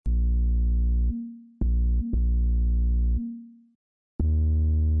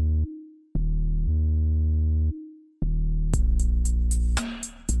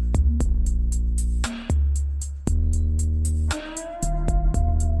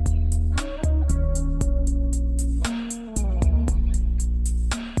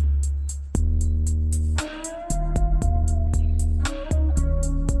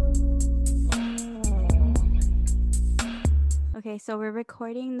Okay, so we're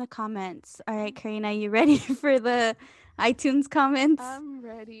recording the comments. All right, Karina, you ready for the iTunes comments? I'm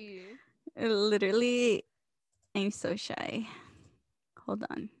ready. Literally, I'm so shy. Hold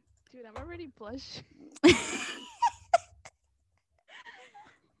on. Dude, I'm already blushing.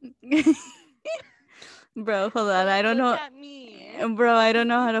 Bro, hold on. I don't Look know. at me. Bro, I don't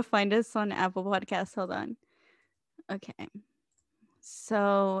know how to find us on Apple Podcasts. Hold on. Okay.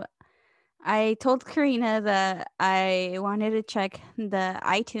 So I told Karina that I wanted to check the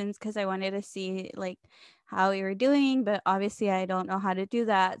iTunes because I wanted to see like how we were doing, but obviously I don't know how to do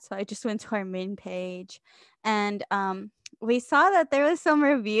that. So I just went to our main page and we saw that there was some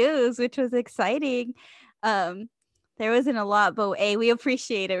reviews, which was exciting. Um there wasn't a lot, but hey, we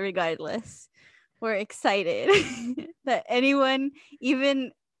appreciate it regardless. We're excited that anyone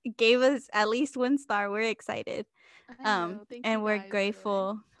even gave us at least 1 star. We're excited. I know. Thank you And we're guys, by the way.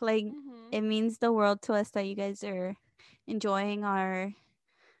 grateful. Like Mhm. it means the world to us that you guys are enjoying our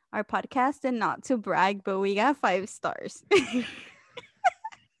podcast, and not to brag, but we got 5 stars.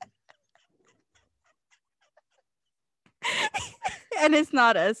 And it's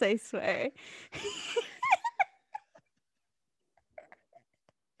not us, I swear.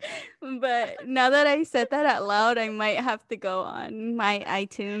 But now that I said that out loud, I might have to go on my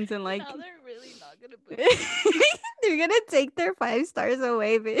iTunes and like Now they're really not gonna believe me. they're gonna take their 5 stars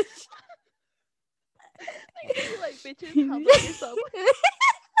away, bitch. They're gonna be like, bitches, humble yourself.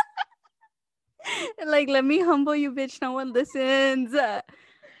 Like, let me humble you, bitch. No one listens. And then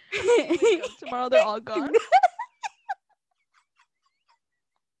you wake up tomorrow, they're all gone.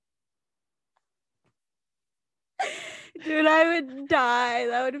 Dude, I would die.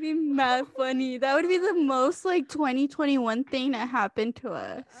 That would be mad funny. That would be the most like 2021 thing that happened to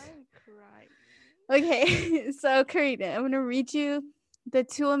us. I'm crying. Okay, so Karina, I'm gonna read you the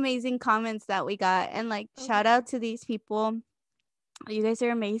 2 amazing comments that we got, and like shout Okay. out to these people. You guys are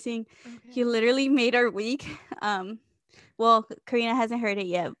amazing. You Okay. literally made our week. Well, Karina hasn't heard it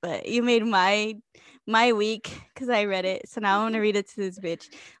yet, but you made my week because I read it. So now I'm gonna read it to this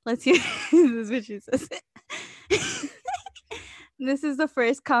bitch. Let's see what this bitch says. This is the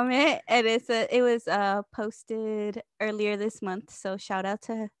first comment, and it was posted earlier this month. So shout out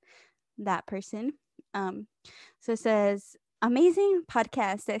to that person. Um, so it says amazing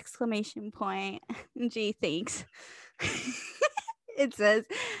podcast exclamation point. Gee, thanks. It says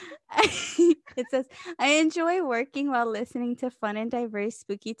it says I enjoy working while listening to fun and diverse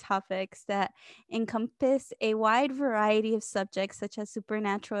spooky topics that encompass a wide variety of subjects such as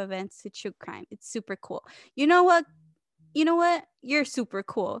supernatural events to true crime. It's super cool. You know what? You know what? You're super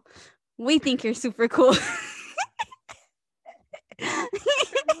cool. We think you're super cool.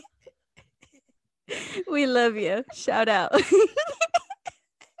 We love you. Shout out.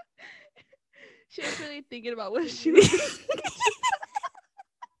 She was really thinking about what she was gonna say.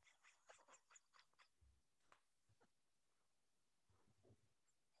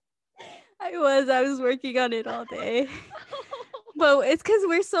 I was working on it all day. But it's because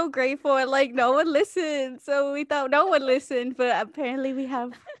we're so grateful and like no one listened. So we thought no one listened, but apparently we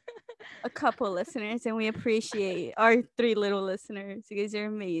have a couple listeners and we appreciate our 3 little listeners. You guys are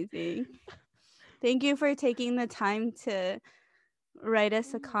amazing. Thank you for taking the time to write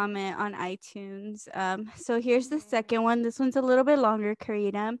us a Mhm. comment on iTunes. So here's the Mhm. second one. This one's a little bit longer,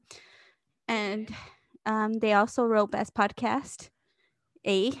 Karina. And Okay. they also wrote best podcast.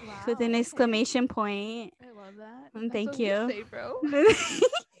 A with an Wow. Okay. exclamation point. I love that. That's Thank what we you. say, bro.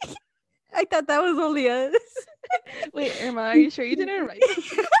 I thought that was only us. Wait, Irma, are you sure you didn't write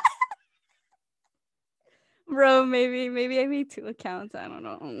this? Bro, maybe I made 2 accounts. I don't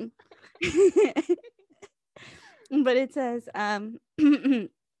know. But it says by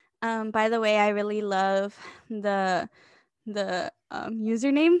the way, I really love the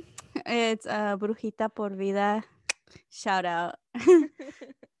username. It's Brujita por vida. Shout out.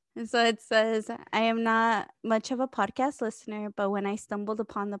 And so it says, I am not much of a podcast listener, but when I stumbled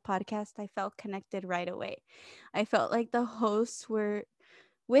upon the podcast, I felt connected right away. I felt like the hosts were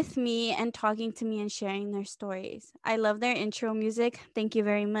with me and talking to me and sharing their stories. I love their intro music. Thank you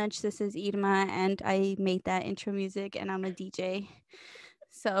very much. This is Irma, and I made that intro music, and I'm a DJ.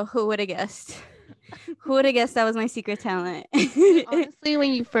 So who would have guessed? Who would have guessed that was my secret talent? Dude, honestly,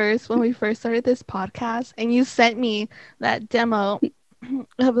 when we first started this podcast and you sent me that demo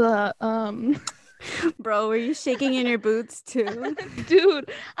of the Bro, were you shaking in your boots too? dude,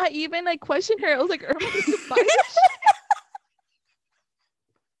 I even like questioned her. I was like, Irma, did you buy this shit?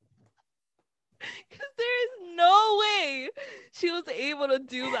 Because there is no way she was able to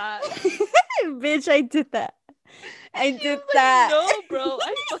do that. Bitch, I did that. And I she did was like, that. no, bro,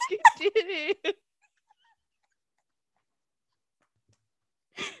 I fucking did it.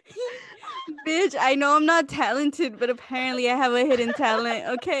 Bitch, I know I'm not talented, but apparently I have a hidden talent,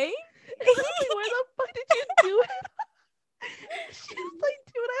 okay? I was like, where the fuck did you do it? She was like,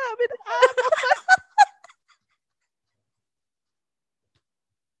 dude, I have an app.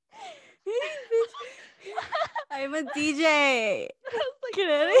 I'm a DJ. I was like, Get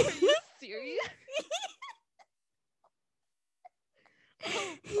bro, out are of you serious?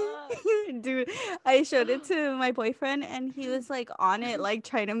 Oh, fuck. Dude, I showed it to my boyfriend and he was like on it, like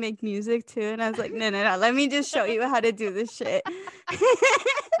trying to make music too. And I was like, no, let me just show you how to do this shit.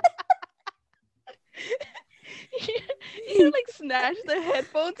 You like snatch the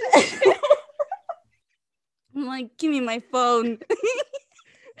headphones and shit. I'm like, give me my phone.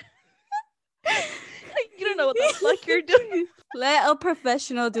 Like, you don't know what the fuck you're doing. Let a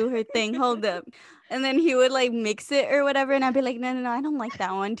professional do her thing. Hold up. And then he would like mix it or whatever. And I'd be like, no, I don't like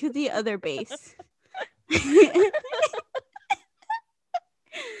that one. To the other bass.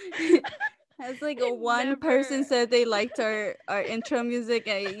 As like a one person said they liked our intro music.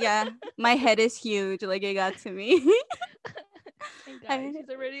 Yeah, my head is huge. Like it got to me. And guys, she's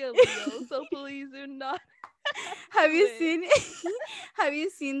already a Leo, so please do not. Have you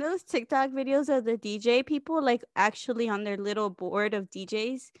seen those TikTok videos of the DJ people like actually on their little board of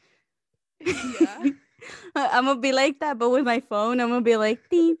DJs? Yeah. I'm gonna be like that, but with my phone, I'm gonna be like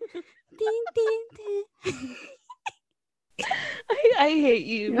ding, ding, ding, ding. I hate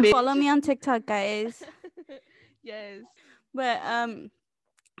you. Bitch. Follow me on TikTok, guys. Yes. But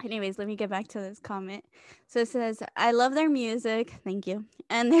anyways, let me get back to this comment. So it says, I love their music, thank you,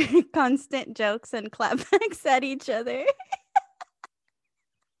 and their constant jokes and clapbacks at each other.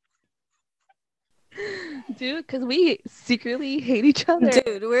 Dude, because we secretly hate each other.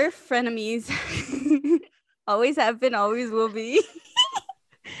 Dude, we're frenemies. Always have been, always will be.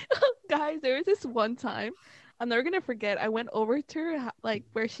 Guys, there was this one time I'm never gonna forget. I went over to her, like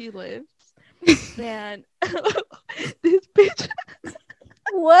where she lives, and this bitch,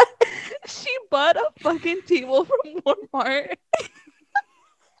 what? She bought a fucking table from Walmart.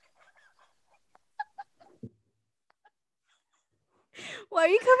 Why are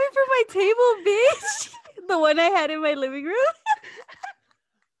you coming for my table, bitch? The one I had in my living room.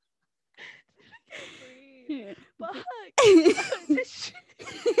 Fuck.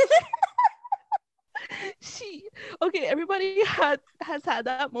 She okay, everybody has had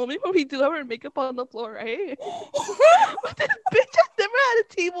that moment where we do our makeup on the floor, right? But this bitch has never had a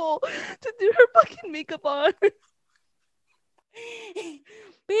table to do her fucking makeup on.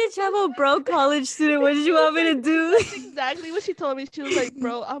 Bitch, I'm a broke college student. What did you want me to do? That's exactly what she told me. She was like,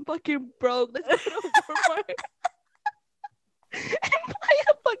 bro, I'm fucking broke. Let's go to Walmart and buy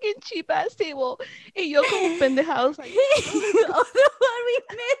a fucking cheap ass table. And Yoko opened the house like, oh, the one we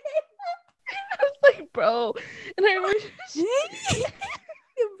made. I was like, bro. And I remember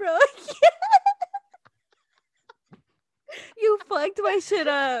bro, you fucked my shit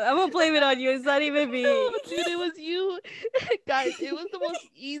up. I'm gonna blame it on you. It's not even me. No, dude, it was you. Guys, it was the most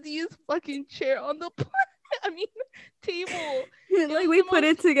easiest fucking chair on the planet. I mean, table. Like we put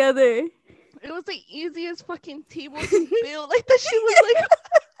it together. It was the easiest fucking table to build. Like that shit was like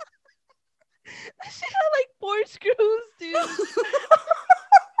that shit had like 4 screws, dude.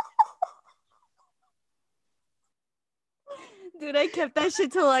 Dude, I kept that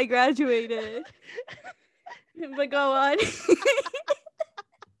shit till I graduated. But go on. And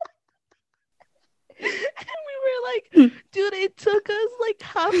we were like, dude, it took us like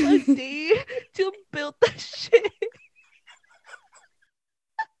half a day to build that shit.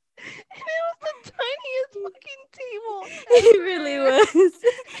 And it was the tiniest fucking table. It really was.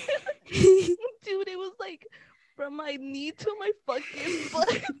 Dude, it was like from my knee to my fucking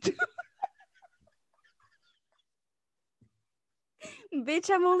butt. Bitch,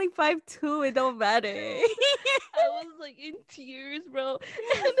 I'm only 5'2". It don't matter. I was like in tears, bro.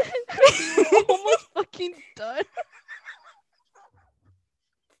 And then we were almost fucking done.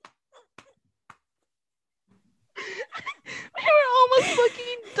 We were almost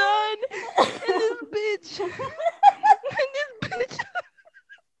fucking done. And this bitch.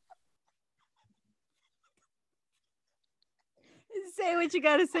 Say what you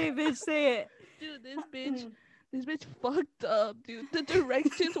gotta say, bitch. Say it. Dude, this bitch fucked up, dude. The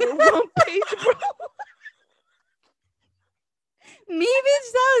directions were 1 page, bro. Me,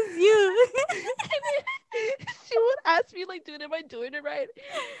 bitch, that was you. She would ask me, like, dude, am I doing it right?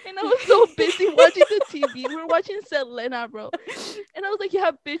 And I was so busy watching the TV. We were watching Selena, bro. And I was like,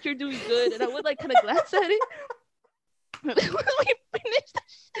 yeah, bitch, you're doing good. And I would, like, kind of glance at it. And then when we finished,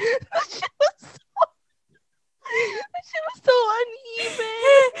 the shit was so... shit was so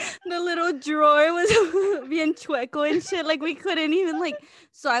uneven. The little drawer was being chueco and shit. Like we couldn't even like.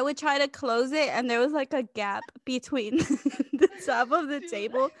 So I would try to close it, and there was like a gap between the top of the Dude.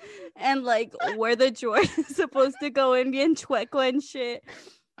 table and like where the drawer is supposed to go in, being chueco and shit.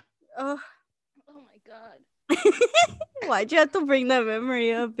 Oh, Oh my god. why'd you have to bring that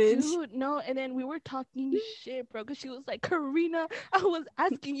memory up, bitch? Dude, no, and then we were talking shit, bro, because she was like, Karina, I was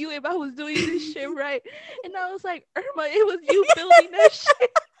asking you if I was doing this shit right. And I was like, Irma, it was you building that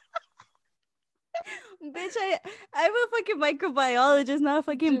shit. Bitch, I'm a fucking microbiologist, not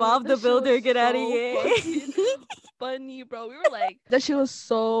fucking Dude, Bob that the shit Builder. was Get out of so here. fucking funny, bro. We were like, that shit was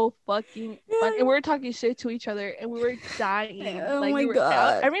so fucking fun. And we were talking shit to each other and we were dying. Oh Like, my we were,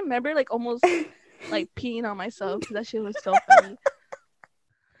 god. I remember, like, almost like peeing on myself because that shit was so funny.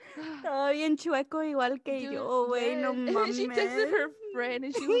 Estaba bien chueco igual que Dude, yo, güey, no yes. And then she texted her mames. friend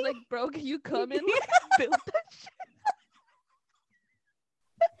and she was like, bro, can you come and like build that shit?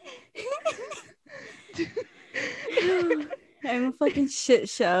 I'm a fucking shit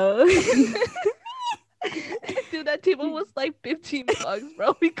show. Dude, that table was like $15,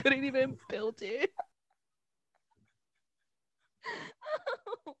 bro. We couldn't even build it.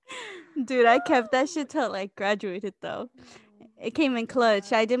 Dude, I kept that shit till I graduated though. It came in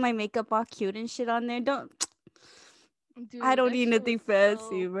clutch. I did my makeup all cute and shit on there. Dude, I don't that need shit nothing was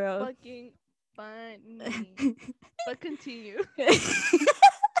fancy, so bro. fucking funny. But continue.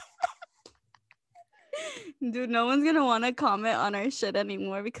 Dude, no one's gonna want to comment on our shit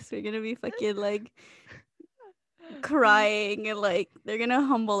anymore because we're gonna be fucking like crying and like they're gonna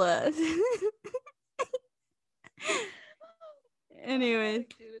humble us. Anyways.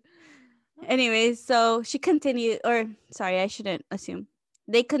 Dude. Anyways, so she continued, or sorry, I shouldn't assume.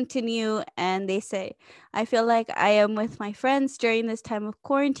 They continue and they say, I feel like I am with my friends during this time of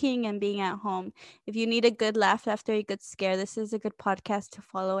quarantine and being at home. If you need a good laugh after a good scare, this is a good podcast to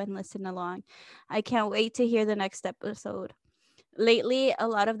follow and listen along. I can't wait to hear the next episode. Lately, a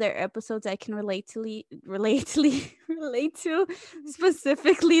lot of their episodes I can relate to,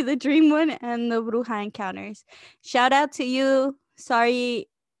 specifically the dream one and the Bruja encounters. Shout out to you. Sorry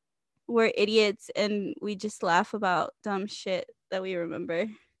we're idiots and we just laugh about dumb shit that we remember.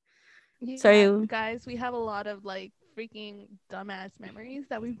 Yeah, Sorry. guys, we have a lot of like freaking dumbass memories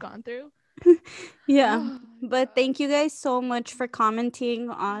that we've gone through. Yeah. Oh, But God. thank you guys so much for commenting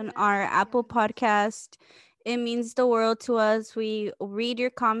on our Apple podcast. It means the world to us. We read your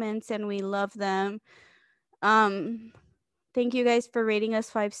comments and we love them. Thank you guys for rating us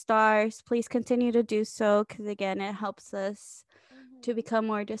 5 stars. Please continue to do so because again, it helps us to become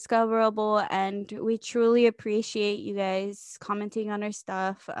more discoverable, and we truly appreciate you guys commenting on our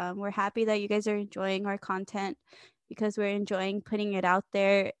stuff. We're happy that you guys are enjoying our content because we're enjoying putting it out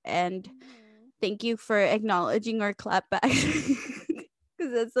there, and thank you for acknowledging our clapbacks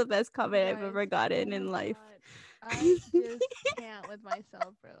because that's the best comment I've ever gotten in life. God. I just can't with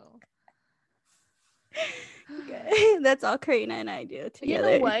myself, bro. That's all Karina and I do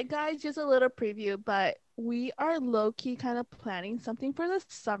together. You know what, guys? Just a little preview, but we are low-key kind of planning something for the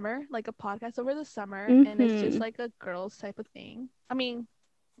summer, like a podcast over the summer, and it's just like a girls type of thing. I mean,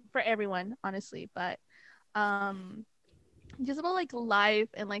 for everyone, honestly, but just about like life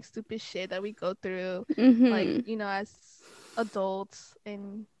and like stupid shit that we go through, like, you know, as adults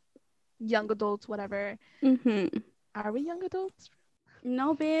and young adults, whatever. Are we young adults?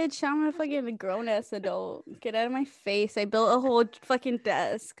 No, bitch, I'm a fucking grown-ass adult. Get out of my face. I built a whole fucking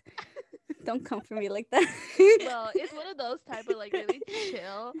desk. Don't come for me like that. Well, it's one of those type of like really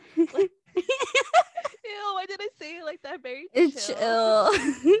chill. Like, ew, why did I say it like that? Very chill.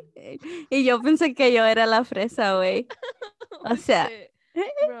 Y yo pensé que yo era la fresa, güey. O sea.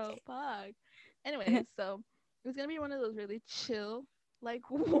 Bro, fuck. Anyway, so it's gonna be one of those really chill, like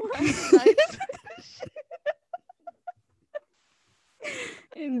warm nights.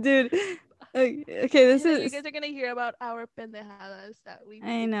 Dude. Okay, this is. You guys are gonna hear about our pendejadas that we.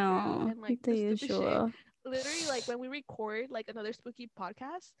 I know. And like the usual. Shit. Literally, like when we record like another spooky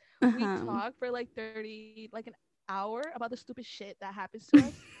podcast, we talk for like 30, like an hour about the stupid shit that happens to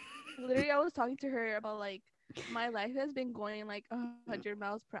us. Literally, I was talking to her about like my life has been going like 100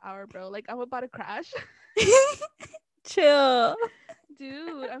 miles per hour, bro. Like I'm about to crash. Chill.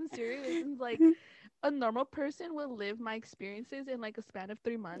 Dude, I'm serious. It's like a normal person will live my experiences in like a span of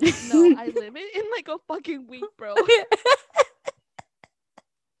 3 months. No, I live it in like a fucking week, bro.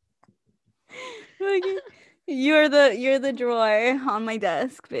 You're the drawer on my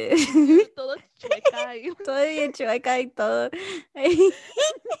desk, bitch. Todo chueca. Todo bien chueca y todo.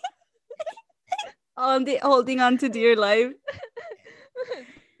 Holding on to dear life.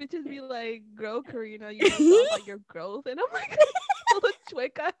 Bitches be like grow, Karina. You know, it's all about your growth. And I'm like, toda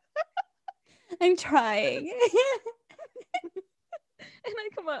chueca. I'm trying. And I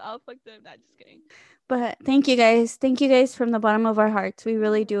come out all fucked up. Not just kidding. But thank you guys. Thank you guys from the bottom of our hearts. We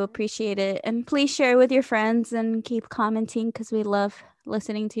really do appreciate it. And please share with your friends and keep commenting because we love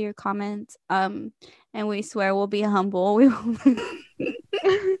listening to your comments. And we swear we'll be humble. We will.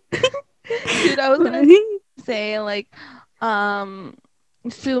 Dude, I was gonna say like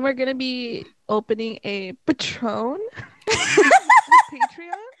soon we're gonna be opening a Patreon.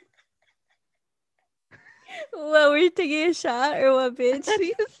 Patreon. What, we're taking a shot or what, bitch? How do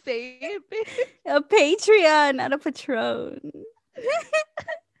you say it, bitch? A Patreon, not a Patron.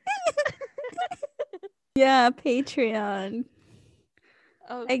 Yeah, Patreon.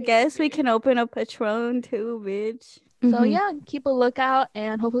 Okay, I guess we can open a Patron too, bitch. So yeah, keep a lookout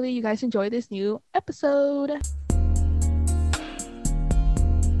and hopefully you guys enjoy this new episode.